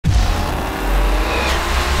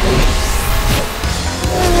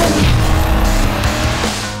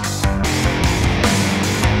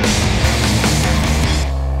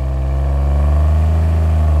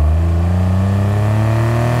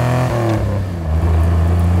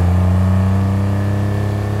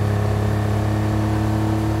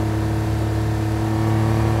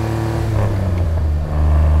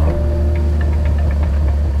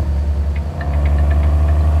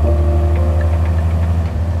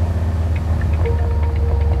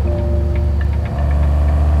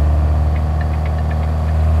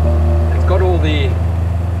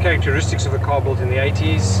characteristics of the car built in the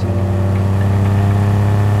 80s.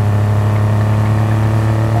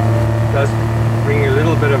 It does bring a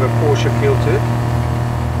little bit of a Porsche feel to it.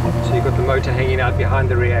 So you've got the motor hanging out behind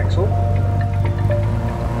the rear axle.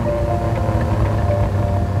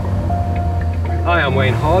 Hi, I'm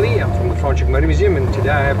Wayne Harley. I'm from the Franschhoek Motor Museum, and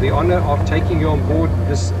today I have the honor of taking you on board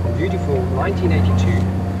this beautiful 1982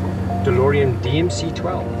 DeLorean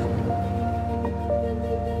DMC-12.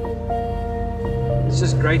 It's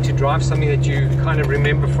just great to drive something that you kind of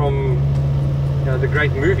remember from, you know, the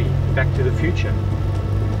great movie Back to the Future.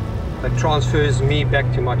 That transfers me back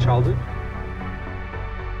to my childhood.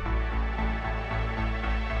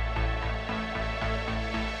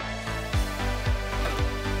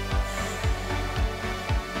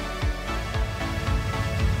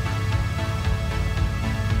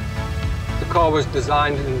 The car was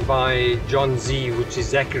designed by John Z, which is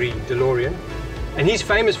Zachary DeLorean, and he's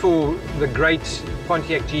famous for the great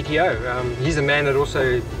Pontiac GTO. He's the man that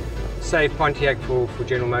also saved Pontiac for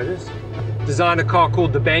General Motors. Designed a car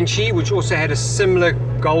called the Banshee, which also had a similar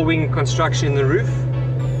gull-wing construction in the roof.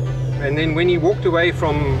 And then when he walked away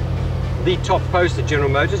from the top post at General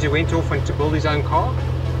Motors, he went off to build his own car.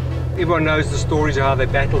 Everyone knows the stories of how they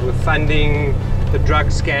battled with funding, the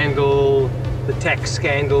drug scandal, the tax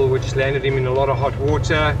scandal, which landed him in a lot of hot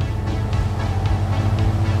water.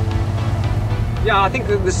 Yeah, I think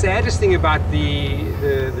the saddest thing about the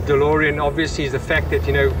DeLorean obviously is the fact that,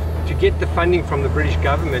 you know, to get the funding from the British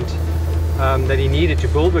government that he needed to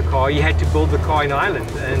build the car, he had to build the car in Ireland,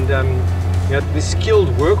 and you know, the skilled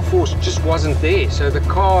workforce just wasn't there. So the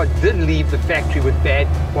car did leave the factory with bad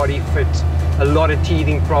body fit, a lot of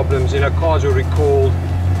teething problems, you know, cars were recalled,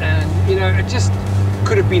 and you know, it just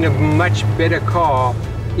could have been a much better car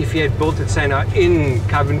if he had built it, say now, in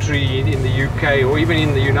Coventry in the UK, or even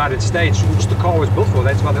in the United States, which the car was built for.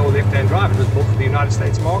 That's why they're all left-hand drive. It was built for the United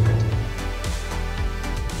States market.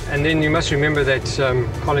 And then you must remember that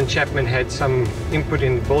Colin Chapman had some input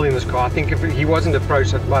in building this car. I think if he wasn't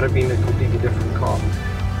approached, it might have been a completely different car.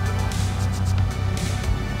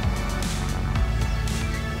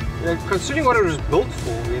 You know, considering what it was built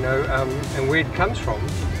for, you know, and where it comes from,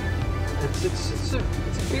 it's a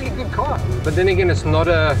fairly good car. But then again, it's not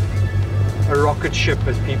a rocket ship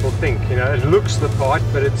as people think. You know, it looks the part,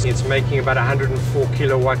 but it's making about 104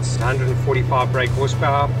 kilowatts, 145 brake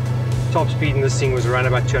horsepower. Top speed in this thing was around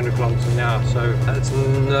about 200 kilometers an hour, so it's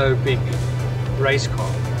no big race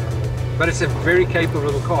car. But it's a very capable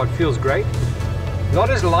little car. It feels great. Not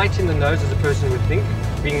as light in the nose as a person would think,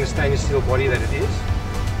 being the stainless steel body that it is.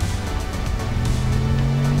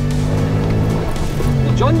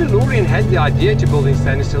 John DeLorean had the idea to build in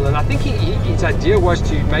stainless steel, and I think his idea was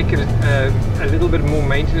to make it a little bit more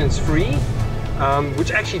maintenance free,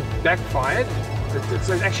 which actually backfired. It's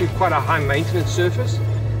actually quite a high maintenance surface.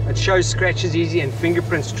 It shows scratches easy and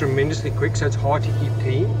fingerprints tremendously quick, so it's hard to keep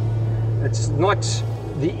clean. It's not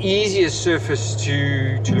the easiest surface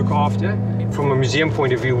to look after. From a museum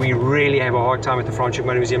point of view, we really have a hard time at the Franschhoek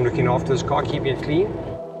Motor Museum looking after this car, keeping it clean.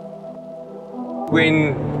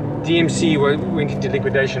 When DMC went into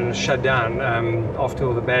liquidation and shut down after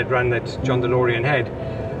all the bad run that John DeLorean had,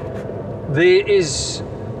 there is,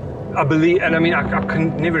 I believe, and I mean, I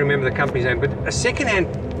can never remember the company's name, but a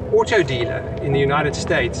second-hand auto dealer in the United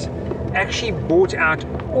States actually bought out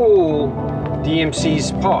all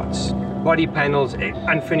DMC's parts, body panels,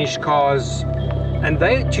 unfinished cars, and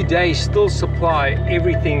they today still supply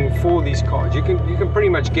everything for these cars. You can pretty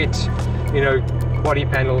much get, you know, body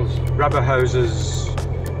panels, rubber hoses.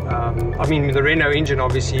 I mean, the Renault engine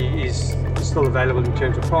obviously is still available in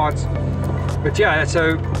terms of parts. But yeah,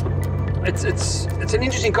 so it's an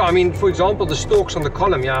interesting car. I mean, for example, the stalks on the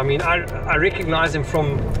column, yeah, I mean, I recognize them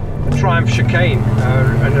from a Triumph Chicane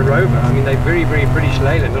and a Rover. I mean, they're very, very British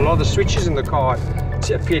Leyland. A lot of the switches in the car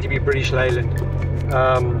appear to be British Leyland.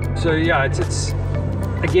 So yeah, it's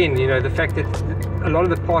again, you know, the fact that a lot of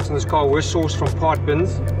the parts in this car were sourced from part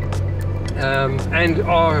bins and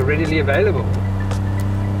are readily available.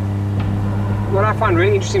 What I find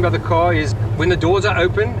really interesting about the car is when the doors are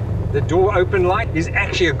open, the door open light is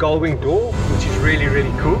actually a gull-wing door, which is really,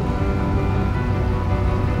 really cool.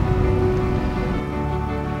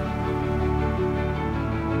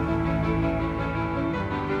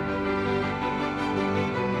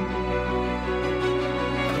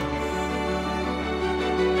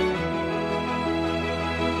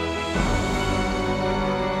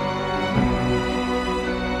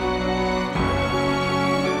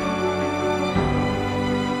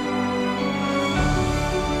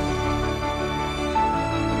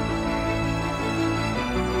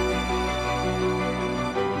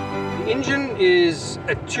 The engine is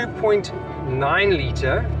a 2.9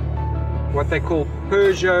 litre what they call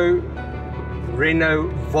Peugeot Renault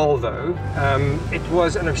Volvo. It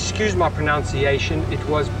was, and excuse my pronunciation, it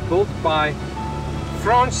was built by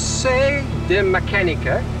Franschhoek Motor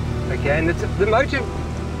Museum. Okay, and the motor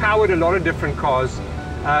powered a lot of different cars.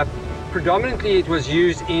 Predominantly it was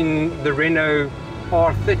used in the Renault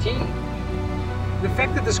R30. The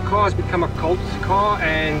fact that this car has become a cult car,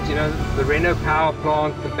 and you know, the Renault power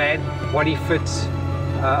plant, the bad body fit,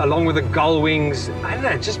 along with the gull wings, I don't know,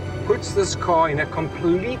 it just puts this car in a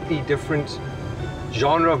completely different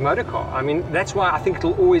genre of motor car. I mean, that's why I think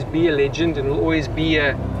it'll always be a legend, and it'll always be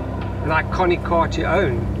an iconic car to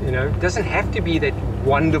own. You know, it doesn't have to be that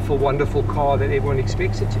wonderful, wonderful car that everyone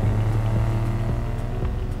expects it to be.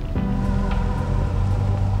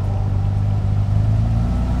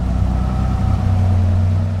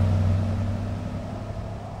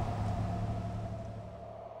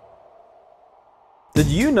 Did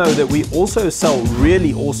you know that we also sell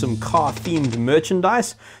really awesome car-themed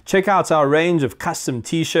merchandise? Check out our range of custom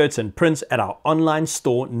t-shirts and prints at our online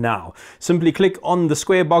store now. Simply click on the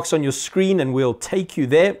square box on your screen and we'll take you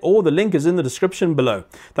there, or the link is in the description below.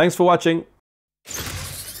 Thanks for watching.